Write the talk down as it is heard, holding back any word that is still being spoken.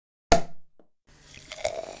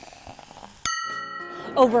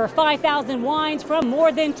Over 5,000 wines from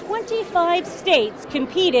more than 25 states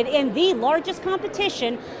competed in the largest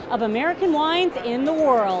competition of American wines in the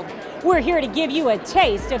world. We're here to give you a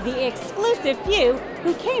taste of the exclusive few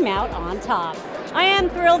who came out on top. I am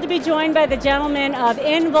thrilled to be joined by the gentlemen of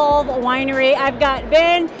Envolve Winery. I've got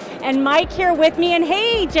Ben and Mike here with me. And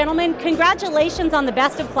hey, gentlemen, congratulations on the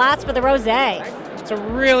best of class for the rosé. It's a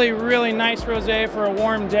really, really nice rosé for a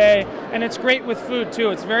warm day, and it's great with food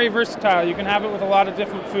too. It's very versatile. You can have it with a lot of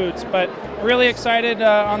different foods, but really excited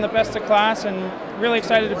on the best of class and really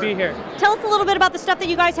excited to be here. Tell us a little bit about the stuff that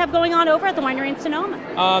you guys have going on over at the winery in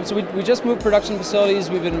Sonoma. So we just moved production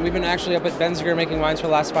facilities. We've been actually up at Benziger making wines for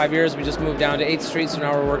the last 5 years. We just moved down to 8th Street, so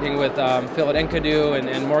now we're working with Phil at Envolve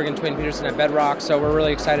and Morgan Twain Peterson at Bedrock. So we're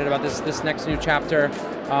really excited about this next new chapter.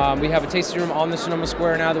 We have a tasting room on the Sonoma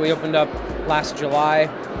Square now that we opened up last July.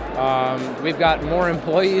 We've got more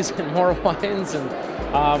employees and more wines, and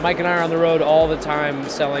Mike and I are on the road all the time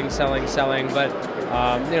selling. But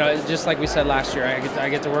you know, just like we said last year, I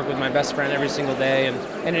get to work with my best friend every single day, and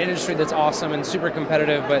in an industry that's awesome and super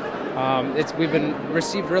competitive. But we've been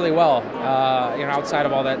received really well. You know, outside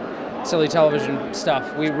of all that silly television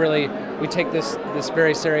stuff, we take this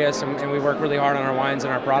very serious, and we work really hard on our wines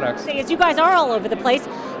and our products. As you guys are all over the place,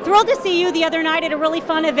 thrilled to see you the other night at a really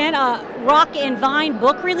fun event, a Rock and Vine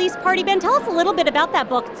book release party. Ben, tell us a little bit about that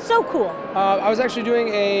book. It's so cool. I was actually doing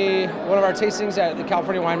one of our tastings at the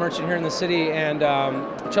California Wine Merchant here in the city, and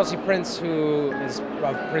Chelsea Prince, who is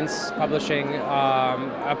of Prince Publishing,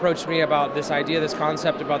 approached me about this idea, this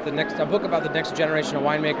concept about a book about the next generation of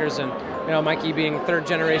winemakers, and you know, Mikey being third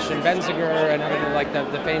generation Benziger and having like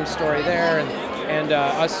the fame story there, and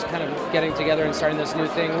us kind of getting together and starting this new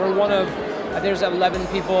thing. We're one of there's 11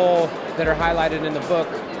 people that are highlighted in the book.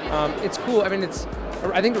 It's cool. I mean,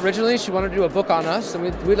 I think originally she wanted to do a book on us, and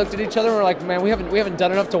we looked at each other and we're like, man, we haven't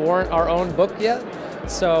done enough to warrant our own book yet.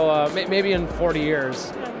 So maybe in 40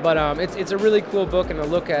 years. But it's a really cool book and a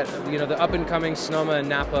look at the up and coming Sonoma and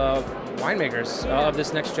Napa winemakers of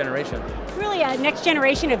this next generation. Really a next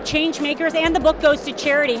generation of change makers, and the book goes to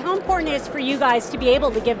charity. How important it is for you guys to be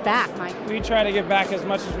able to give back, Mike? We try to give back as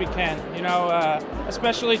much as we can,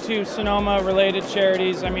 especially to Sonoma-related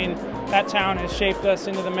charities. I mean, that town has shaped us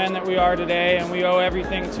into the men that we are today, and we owe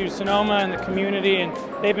everything to Sonoma and the community, and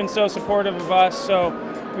they've been so supportive of us. So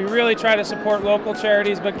we really try to support local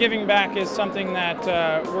charities, but giving back is something that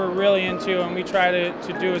we're really into, and we try to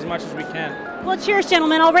do as much as we can. Well, cheers,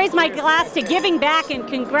 gentlemen. I'll raise my glass to giving back, and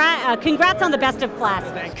congrats on the best of class.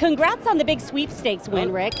 Congrats on the big sweepstakes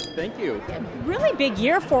win, Rick. Thank you. Really big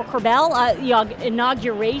year for Korbel.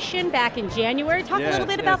 Inauguration back in January. Talk a little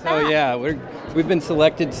bit about that. Oh yeah, we've been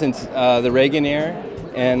selected since the Reagan era,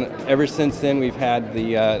 and ever since then we've had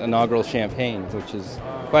the inaugural champagne, which is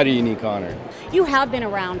quite a unique honor. You have been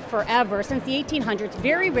around forever, since the 1800s,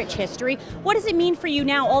 very rich history. What does it mean for you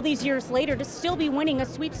now, all these years later, to still be winning a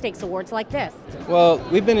sweepstakes awards like this? Well,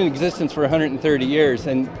 we've been in existence for 130 years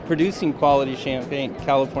and producing quality champagne,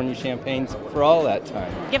 California champagnes, for all that time.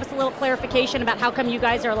 Give us a little clarification about how come you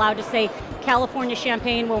guys are allowed to say California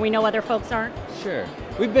champagne when we know other folks aren't? Sure.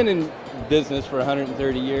 We've been in business for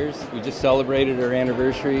 130 years. We just celebrated our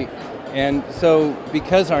anniversary. And so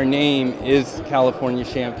because our name is California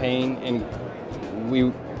Champagne, and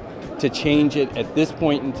to change it at this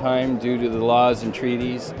point in time due to the laws and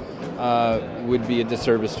treaties would be a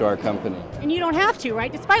disservice to our company. And you don't have to,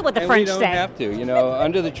 right? Despite what the French say. We don't have to.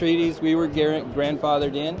 Under the treaties, we were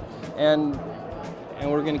grandfathered in, and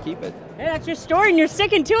we're going to keep it. Hey, that's your story, and you're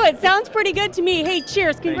sticking to it. Sounds pretty good to me. Hey,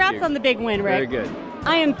 cheers. Congrats on the big win, Rick. Very good.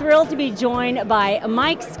 I am thrilled to be joined by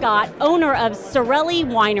Mike Scott, owner of Sorelle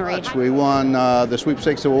Winery. We won the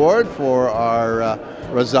Sweepstakes Award for our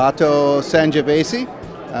Rosato Sangiovese,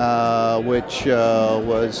 which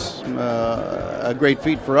was a great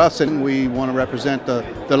feat for us, and we want to represent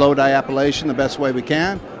the Lodi appellation the best way we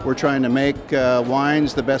can. We're trying to make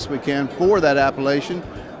wines the best we can for that appellation,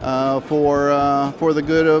 for the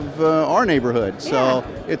good of our neighborhood. So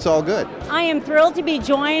it's all good. I am thrilled to be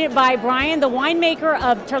joined by Brian, the winemaker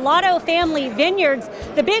of Terlato Family Vineyards,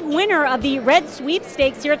 the big winner of the Red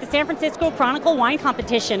Sweepstakes here at the San Francisco Chronicle Wine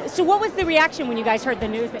Competition. So what was the reaction when you guys heard the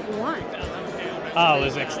news that you won? Oh, it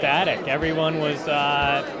was ecstatic. Everyone was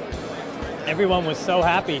so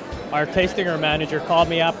happy. Our tasting room manager called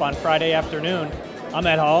me up on Friday afternoon. I'm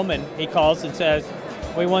at home, and he calls and says,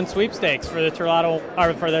 we won sweepstakes for the Terlato,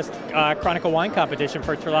 or for this Chronicle Wine Competition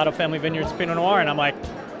for Terlato Family Vineyards Pinot Noir, and I'm like,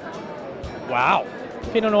 wow.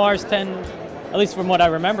 Pinot Noirs tend, at least from what I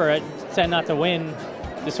remember, tend not to win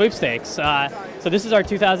the sweepstakes. So this is our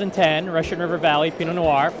 2010 Russian River Valley Pinot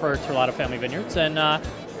Noir for Terlato Family Vineyards, and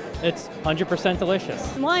It's 100%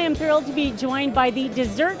 delicious. Well, I am thrilled to be joined by the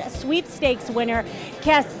dessert sweepstakes winner,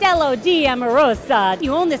 Castello di Amorosa.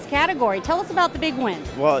 You own this category. Tell us about the big win.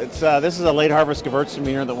 Well, this is a late harvest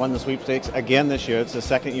Gewürztraminer that won the sweepstakes again this year. It's the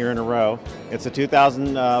second year in a row. It's a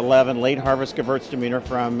 2011 late harvest Gewürztraminer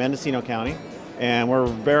from Mendocino County. And we're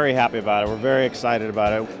very happy about it. We're very excited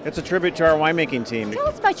about it. It's a tribute to our winemaking team. Tell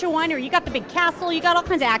us about your winery. You got the big castle. You got all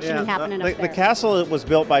kinds of action happening up there. The castle was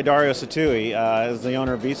built by Dario Satui, as the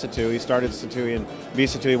owner of V Satui. He started Satui and V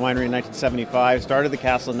Satui Winery in 1975. Started the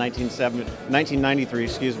castle in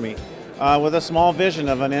 1993, with a small vision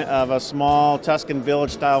of a small Tuscan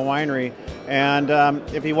village-style winery. And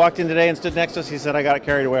if he walked in today and stood next to us, he said, "I got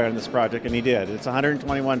carried away on this project," and he did. It's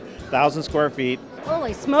 121,000 square feet.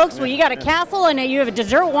 Holy smokes, well, you got a castle and you have a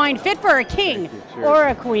dessert wine fit for a king or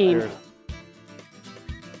a queen. Cheers.